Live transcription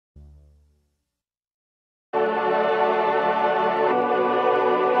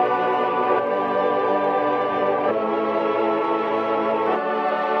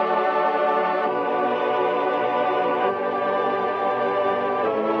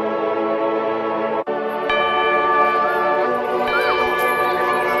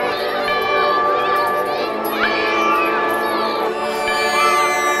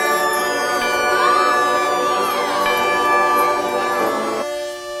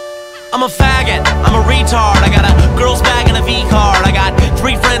I'm a faggot, I'm a retard. I got a girl's bag and a V-card. I got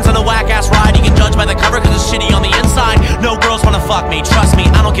 3 friends on a whack-ass ride. You can judge by the cover cause it's shitty on the inside. No girls wanna fuck me, trust me,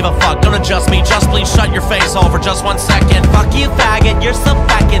 I don't give a fuck. Don't adjust me, just please shut your face hole for just 1 second. Fuck you faggot, you're so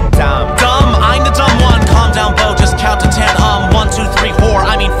fucking dumb. Dumb, I'm the dumb one. Calm down, Bo, just count to 10. 1, 2, 3, whore,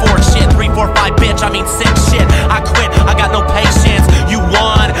 I mean 4 shit. 3, 4, 5, bitch, I mean 6 shit. I quit, I got no patience. You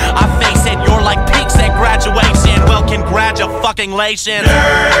won, I face it, you're like pigs at graduation. Well, congratulations.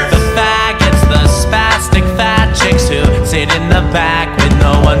 The faggots, the spastic fat chicks who sit in the back with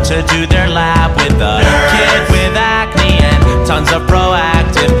no one to do their lap. With a kid with acne and tons of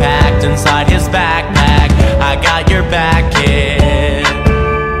proactive packed inside his backpack. I got your back, kid.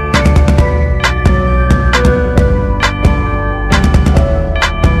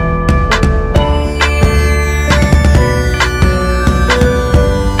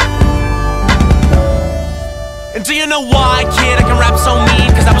 And do you know why, kid, I can rap so mean?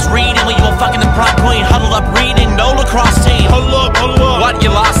 Cause I was reading while you were fucking the prom queen. Huddle up reading, no lacrosse team. Huddle up. What,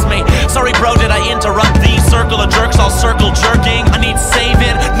 you lost me? Sorry bro, did I interrupt the circle of jerks all circle jerking? I need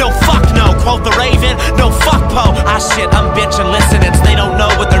saving, no fuck no, quote the Raven. No fuck po, shit, I'm bitching, listen, it's they don't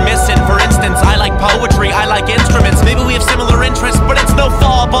know what they're missing. For instance, I like poetry, I like instruments. Maybe we have similar interests, but it's no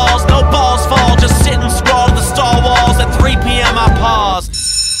fall balls, no balls fall. Just sit and scrawl the stall walls. At 3 p.m. I pause.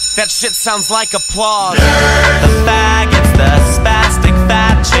 That shit sounds like applause. The faggots, the spastic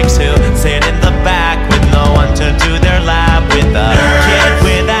fat chicks who sit in the back with no one to do their lab. With a kid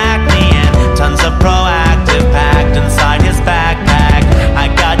with acne and tons of proactive packed inside his backpack. I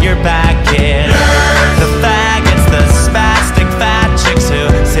got your back, kid. The faggots, the spastic fat chicks who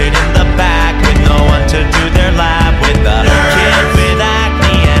sit in the back with no one to do their lab. With a kid with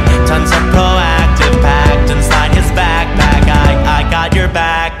acne and tons of proactive packed inside his backpack. I got your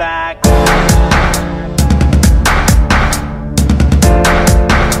back.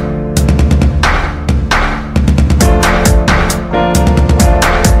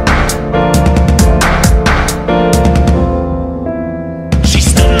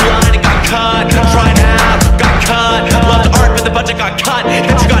 Got cut,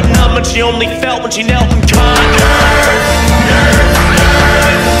 and she got numb and she only felt when she knelt and cut.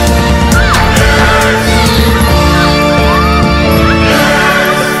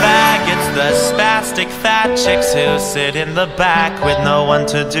 The faggots, the spastic fat chicks who sit in the back with no one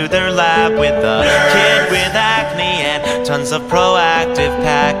to do their lab. With a kid with acne and tons of proactive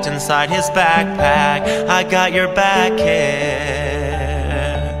packed inside his backpack. I got your back, kid.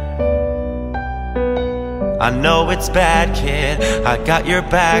 I know it's bad, kid. I got your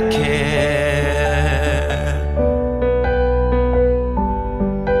back, kid.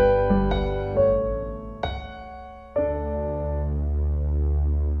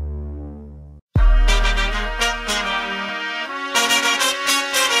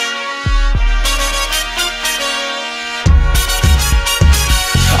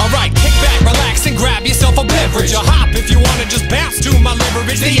 Alright, kick back, relax, and grab yourself a beverage. Or hop if you wanna just bounce to my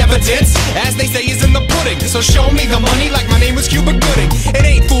leverage. The evidence, as they say, is in the pudding. So show me the money like my name was Cuba Gooding. It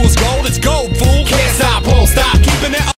ain't fool's gold, it's gold, fool. Can't stop